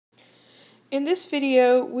In this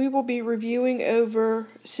video, we will be reviewing over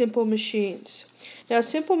simple machines. Now, a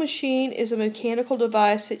simple machine is a mechanical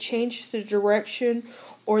device that changes the direction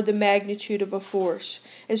or the magnitude of a force.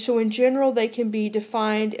 And so in general, they can be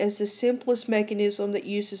defined as the simplest mechanism that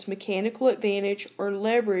uses mechanical advantage or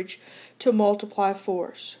leverage to multiply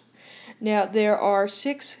force. Now, there are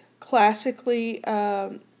 6 classically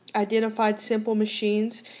identified simple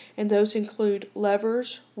machines, and those include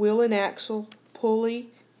levers, wheel and axle, pulley,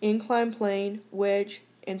 inclined plane, wedge,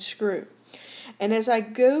 and screw. And as I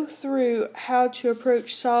go through how to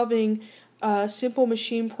approach solving simple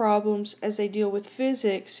machine problems as they deal with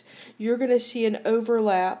physics, you're going to see an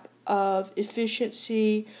overlap of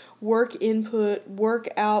efficiency, work input, work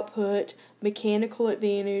output, mechanical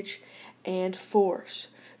advantage, and force.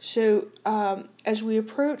 So as we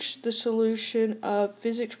approach the solution of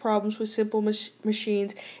physics problems with simple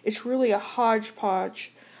machines, it's really a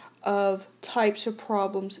hodgepodge of types of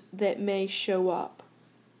problems that may show up.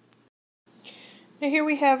 Now here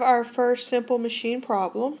we have our first simple machine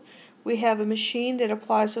problem. We have a machine that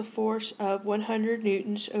applies a force of 100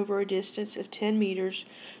 newtons over a distance of 10 meters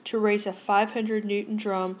to raise a 500 newton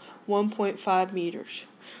drum 1.5 meters.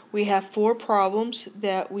 We have 4 problems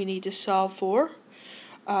that we need to solve for.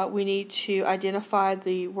 We need to identify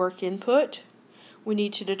the work input. We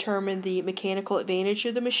need to determine the mechanical advantage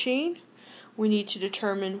of the machine. We need to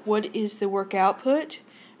determine what is the work output,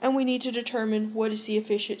 and we need to determine what is the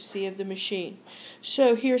efficiency of the machine.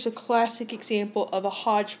 So here's a classic example of a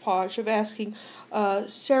hodgepodge of asking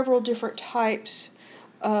several different types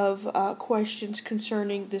of questions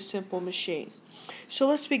concerning this simple machine. So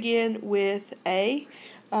let's begin with A.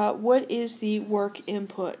 What is the work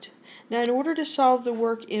input? Now, in order to solve the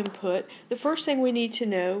work input, the first thing we need to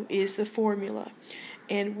know is the formula.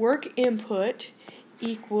 And work input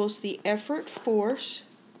equals the effort force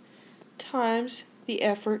times the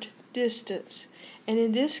effort distance. And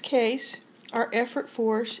in this case, our effort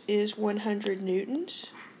force is 100 newtons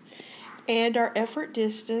and our effort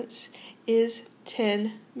distance is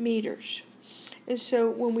 10 meters. And so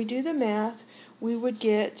when we do the math, we would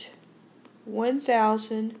get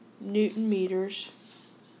 1,000 newton meters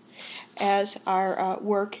as our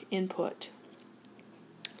work input.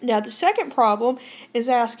 Now the second problem is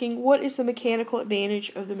asking what is the mechanical advantage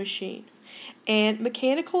of the machine. And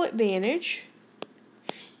mechanical advantage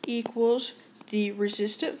equals the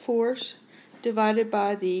resistant force divided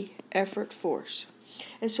by the effort force.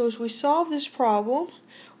 And so as we solve this problem,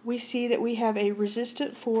 we see that we have a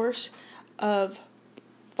resistant force of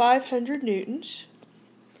 500 newtons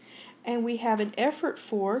and we have an effort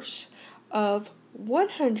force of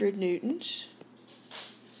 100 newtons.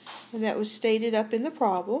 And that was stated up in the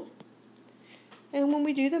problem. And when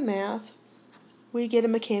we do the math, we get a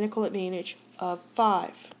mechanical advantage of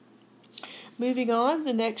 5. Moving on,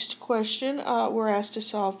 the next question we're asked to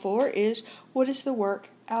solve for is what is the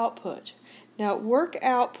work output? Now, work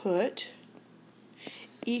output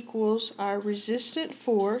equals our resistant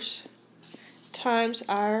force times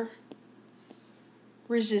our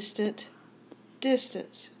resistant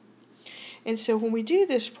distance. And so when we do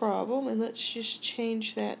this problem, and let's just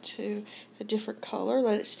change that to a different color,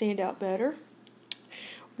 let it stand out better,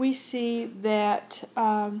 we see that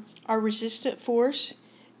our resistant force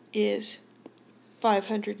is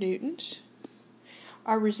 500 newtons.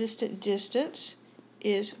 Our resistant distance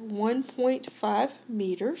is 1.5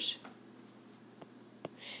 meters.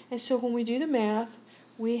 And so when we do the math,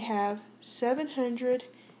 we have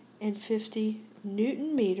 750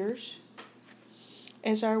 newton meters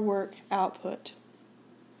as our work output.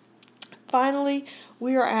 Finally,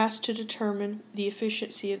 we are asked to determine the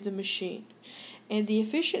efficiency of the machine. And the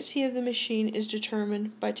efficiency of the machine is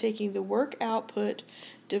determined by taking the work output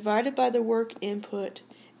divided by the work input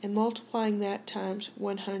and multiplying that times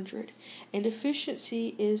 100. And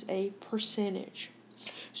efficiency is a percentage.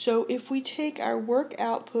 So if we take our work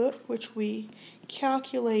output, which we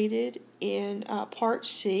calculated in part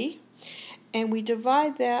C, and we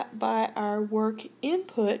divide that by our work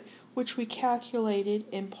input, which we calculated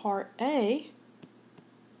in part A,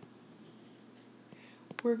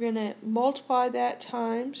 we're going to multiply that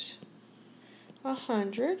times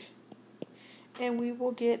 100, and we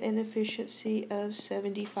will get an efficiency of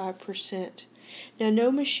 75%. Now,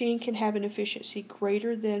 no machine can have an efficiency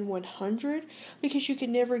greater than 100 because you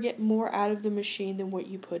can never get more out of the machine than what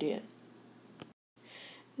you put in.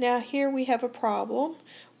 Now here we have a problem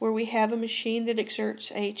where we have a machine that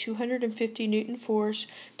exerts a 250 Newton force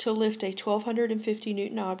to lift a 1250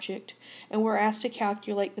 Newton object, and we're asked to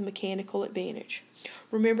calculate the mechanical advantage.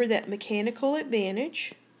 Remember that mechanical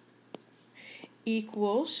advantage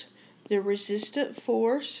equals the resistant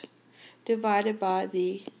force divided by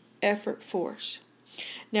the effort force.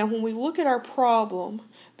 Now when we look at our problem,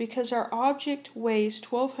 because our object weighs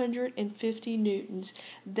 1,250 newtons,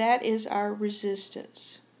 that is our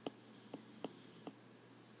resistance.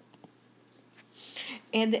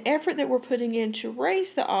 And the effort that we're putting in to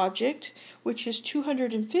raise the object, which is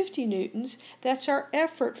 250 newtons, that's our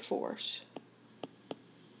effort force.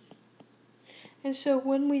 And so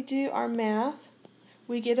when we do our math,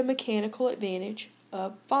 we get a mechanical advantage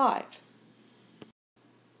of 5.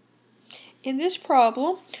 In this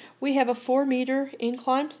problem, we have a 4-meter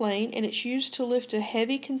inclined plane, and it's used to lift a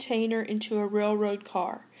heavy container into a railroad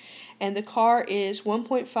car. And the car is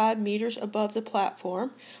 1.5 meters above the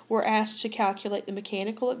platform. We're asked to calculate the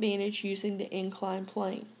mechanical advantage using the inclined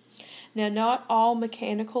plane. Now, not all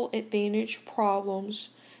mechanical advantage problems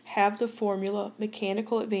have the formula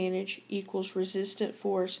mechanical advantage equals resistant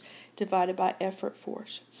force divided by effort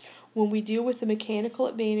force. When we deal with the mechanical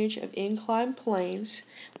advantage of inclined planes,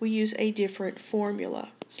 we use a different formula.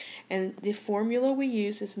 And the formula we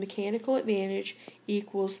use is mechanical advantage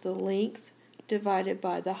equals the length divided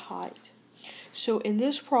by the height. So in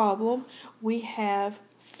this problem, we have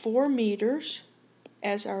 4 meters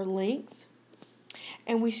as our length,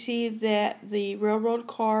 and we see that the railroad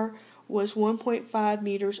car was 1.5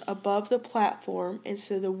 meters above the platform, and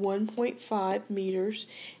so the 1.5 meters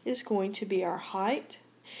is going to be our height.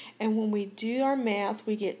 And when we do our math,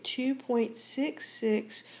 we get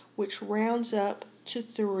 2.66, which rounds up to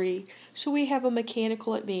 3. So we have a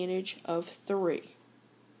mechanical advantage of 3.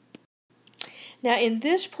 Now in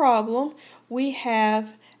this problem, we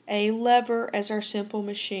have a lever as our simple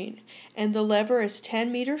machine, and the lever is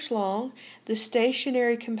 10 meters long. The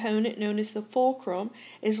stationary component, known as the fulcrum,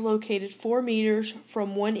 is located 4 meters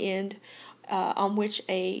from one end on which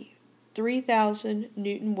a 3,000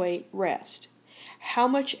 Newton weight rests. How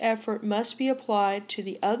much effort must be applied to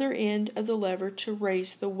the other end of the lever to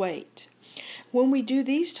raise the weight? When we do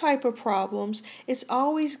these type of problems, it's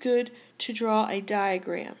always good to draw a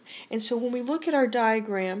diagram. And so when we look at our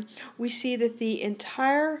diagram, we see that the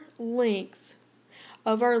entire length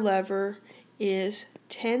of our lever is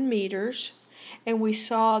 10 meters, and we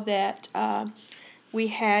saw that we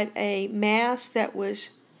had a mass that was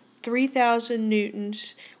 3,000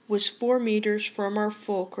 newtons, was 4 meters from our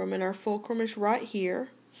fulcrum, and our fulcrum is right here.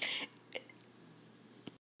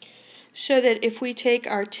 So that if we take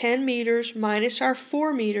our 10 meters minus our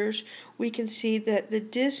 4 meters, we can see that the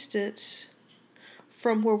distance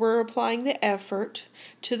from where we're applying the effort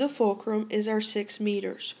to the fulcrum is our 6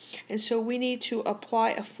 meters. And so we need to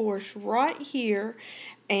apply a force right here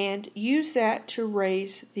and use that to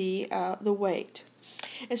raise the weight.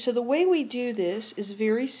 And so the way we do this is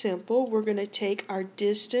very simple. We're going to take our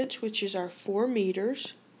distance, which is our 4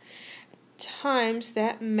 meters, times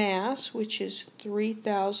that mass, which is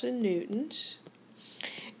 3,000 newtons,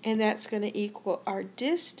 and that's going to equal our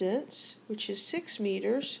distance, which is 6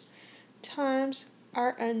 meters, times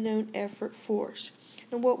our unknown effort force.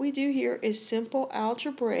 And what we do here is simple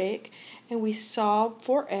algebraic, and we solve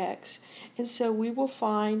for x, and so we will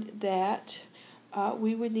find that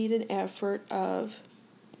we would need an effort of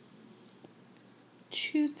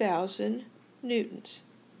 2,000 newtons.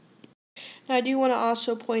 Now I do want to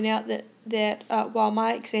also point out that while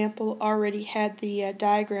my example already had the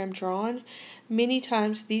diagram drawn, many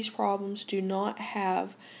times these problems do not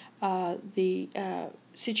have the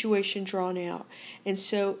situation drawn out. And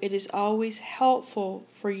so it is always helpful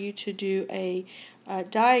for you to do a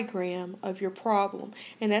diagram of your problem.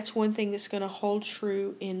 And that's one thing that's going to hold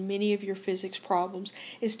true in many of your physics problems,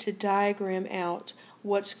 is to diagram out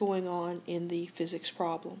what's going on in the physics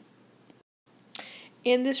problem.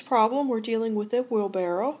 In this problem, we're dealing with a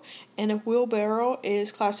wheelbarrow, and a wheelbarrow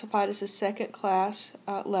is classified as a second class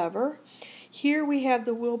lever. Here we have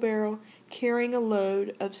the wheelbarrow carrying a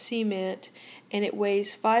load of cement, and it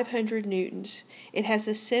weighs 500 newtons. It has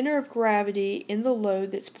a center of gravity in the load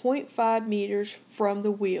that's 0.5 meters from the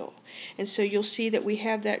wheel. And so you'll see that we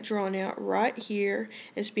have that drawn out right here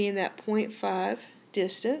as being that 0.5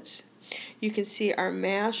 distance. You can see our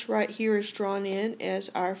mass right here is drawn in as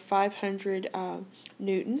our 500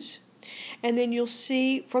 newtons. And then you'll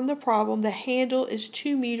see from the problem the handle is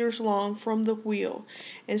 2 meters long from the wheel.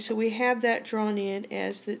 And so we have that drawn in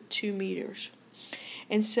as the 2 meters.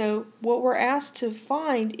 And so what we're asked to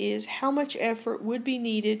find is how much effort would be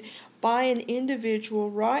needed by an individual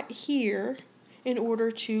right here in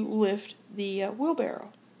order to lift the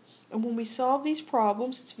wheelbarrow. And when we solve these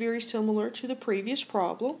problems, it's very similar to the previous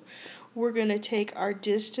problem. We're going to take our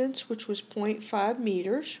distance, which was 0.5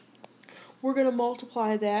 meters. We're going to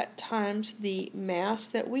multiply that times the mass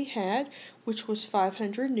that we had, which was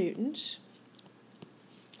 500 newtons.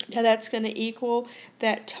 Now that's going to equal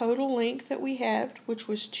that total length that we have, which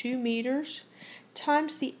was 2 meters,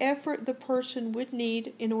 times the effort the person would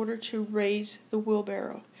need in order to raise the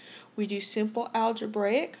wheelbarrow. We do simple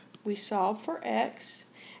algebraic, we solve for x,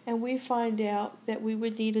 and we find out that we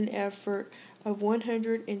would need an effort of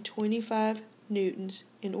 125 newtons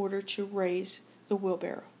in order to raise the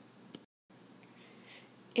wheelbarrow.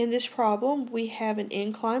 In this problem, we have an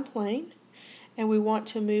inclined plane, and we want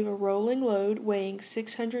to move a rolling load weighing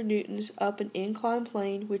 600 newtons up an inclined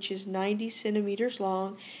plane, which is 90 centimeters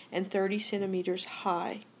long and 30 centimeters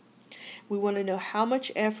high. We want to know how much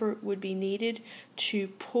effort would be needed to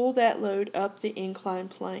pull that load up the inclined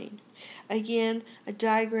plane. Again, a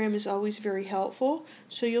diagram is always very helpful,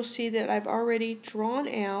 so you'll see that I've already drawn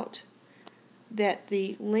out that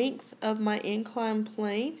the length of my inclined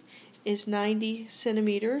plane is 90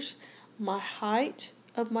 centimeters. My height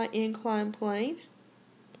of my inclined plane,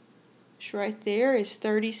 which right there is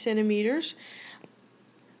 30 centimeters.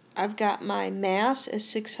 I've got my mass as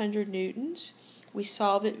 600 newtons. We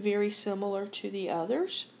solve it very similar to the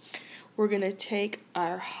others. We're going to take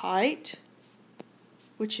our height,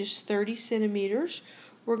 which is 30 centimeters.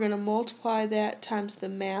 We're going to multiply that times the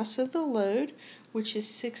mass of the load, which is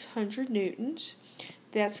 600 newtons.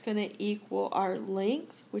 That's going to equal our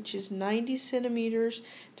length, which is 90 centimeters,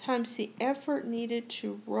 times the effort needed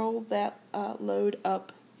to roll that load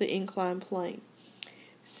up the inclined plane.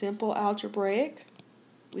 Simple algebraic,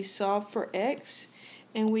 we solve for x,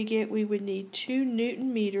 and we would need 2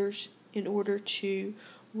 Newton meters in order to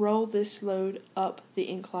roll this load up the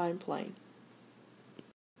inclined plane.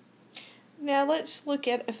 Now let's look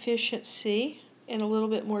at efficiency in a little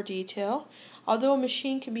bit more detail. Although a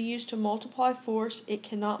machine can be used to multiply force, it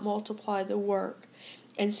cannot multiply the work.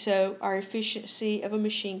 And so our efficiency of a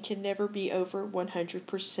machine can never be over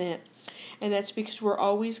 100%. And that's because we're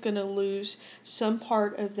always going to lose some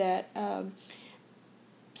part of that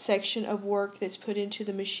section of work that's put into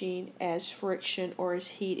the machine as friction or as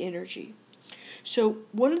heat energy. So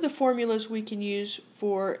one of the formulas we can use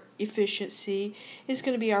for efficiency is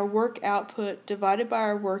going to be our work output divided by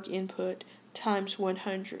our work input times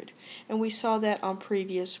 100, and we saw that on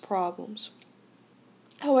previous problems.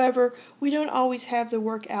 However, we don't always have the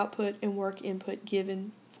work output and work input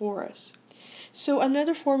given for us. So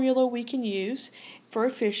another formula we can use for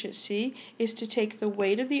efficiency is to take the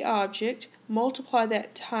weight of the object, multiply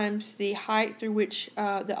that times the height through which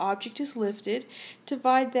the object is lifted,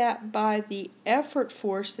 divide that by the effort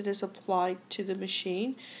force that is applied to the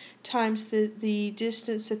machine, times the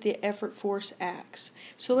distance that the effort force acts.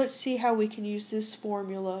 So let's see how we can use this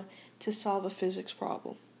formula to solve a physics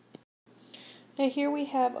problem. Now here we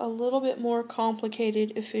have a little bit more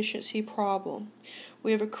complicated efficiency problem.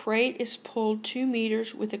 We have a crate is pulled 2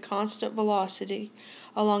 meters with a constant velocity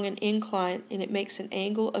along an incline, and it makes an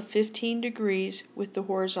angle of 15 degrees with the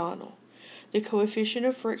horizontal. The coefficient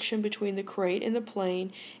of friction between the crate and the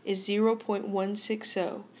plane is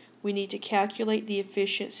 0.160. We need to calculate the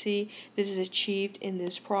efficiency that is achieved in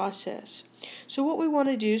this process. So what we want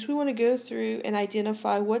to do is we want to go through and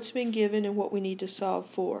identify what's been given and what we need to solve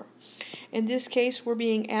for. In this case, we're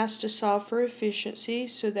being asked to solve for efficiency,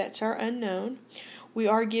 so that's our unknown. We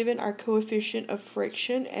are given our coefficient of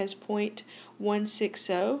friction as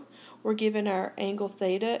 0.160. We're given our angle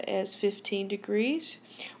theta as 15 degrees.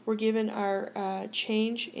 We're given our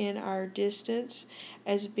change in our distance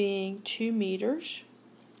as being 2 meters.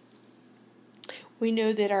 We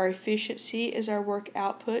know that our efficiency is our work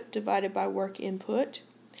output divided by work input.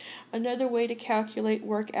 Another way to calculate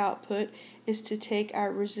work output is to take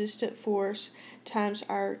our resistant force times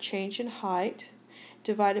our change in height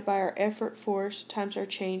divided by our effort force times our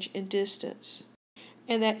change in distance.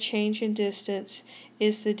 And that change in distance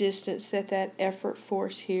is the distance that that effort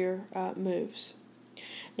force here moves.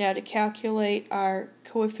 Now to calculate our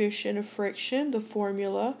coefficient of friction, the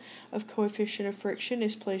formula of coefficient of friction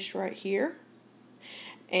is placed right here.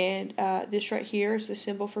 And this right here is the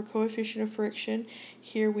symbol for coefficient of friction.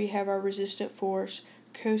 Here we have our resistant force,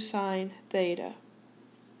 cosine theta.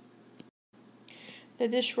 Now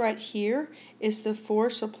this right here is the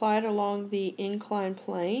force applied along the inclined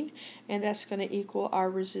plane, and that's going to equal our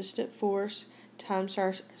resistant force times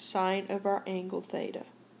our sine of our angle theta.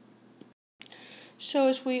 So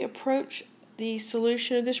as we approach the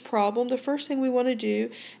solution of this problem, the first thing we want to do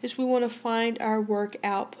is we want to find our work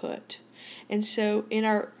output. And so in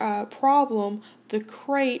our problem, the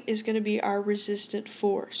crate is going to be our resistant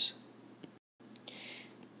force.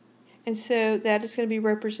 And so that is going to be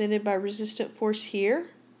represented by resistant force here.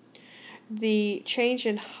 The change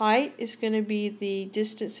in height is going to be the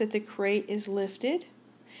distance that the crate is lifted.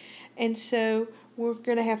 And so we're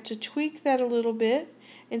going to have to tweak that a little bit.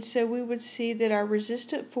 And so we would see that our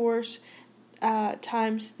resistant force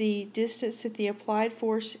times the distance that the applied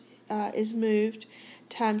force is moved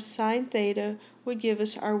times sine theta would give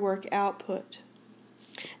us our work output.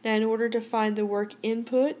 Now, in order to find the work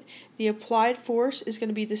input, the applied force is going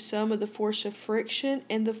to be the sum of the force of friction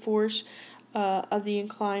and the force of the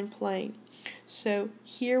inclined plane. So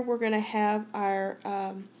here we're going to have our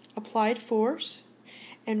applied force,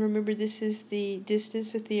 and remember this is the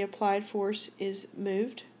distance that the applied force is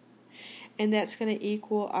moved, and that's going to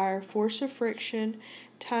equal our force of friction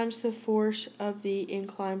times the force of the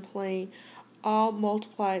inclined plane, all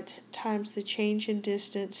multiplied times the change in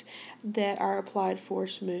distance that our applied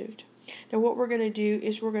force moved. Now what we're going to do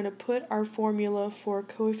is we're going to put our formula for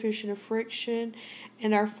coefficient of friction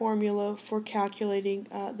and our formula for calculating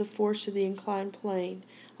the force of the inclined plane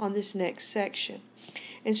on this next section.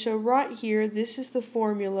 And so right here, this is the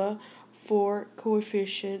formula for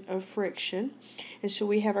coefficient of friction. And so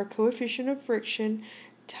we have our coefficient of friction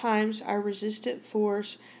times our resistant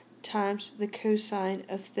force times the cosine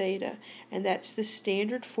of theta, and that's the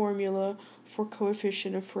standard formula for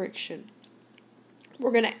coefficient of friction.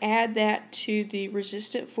 We're going to add that to the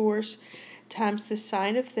resistant force times the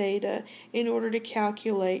sine of theta in order to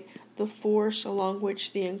calculate the force along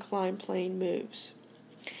which the inclined plane moves.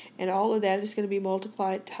 And all of that is going to be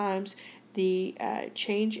multiplied times the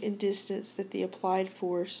change in distance that the applied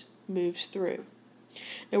force moves through.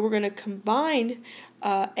 Now we're going to combine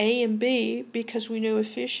A and B because we know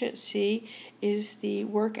efficiency is the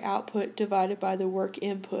work output divided by the work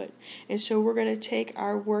input. And so we're going to take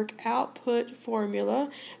our work output formula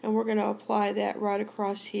and we're going to apply that right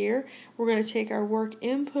across here. We're going to take our work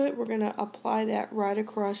input, we're going to apply that right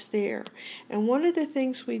across there. And one of the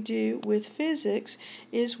things we do with physics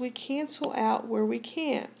is we cancel out where we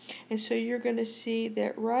can. And so you're going to see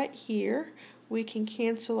that right here we can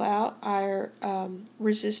cancel out our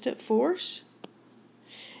resistant force,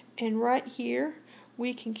 and right here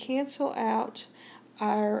we can cancel out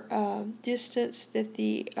our distance that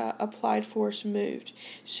the applied force moved,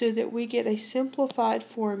 so that we get a simplified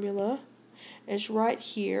formula as right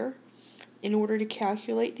here. In order to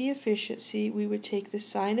calculate the efficiency, we would take the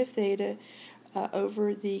sine of theta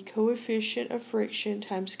over the coefficient of friction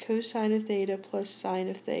times cosine of theta plus sine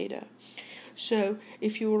of theta. So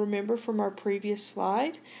if you will remember from our previous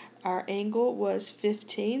slide, our angle was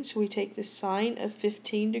 15, so we take the sine of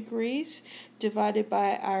 15 degrees divided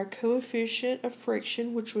by our coefficient of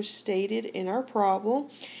friction, which was stated in our problem,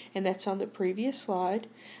 and that's on the previous slide,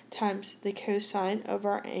 times the cosine of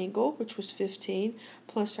our angle, which was 15,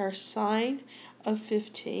 plus our sine of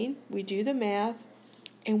 15. We do the math,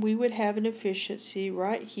 and we would have an efficiency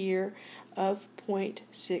right here of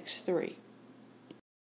 0.63.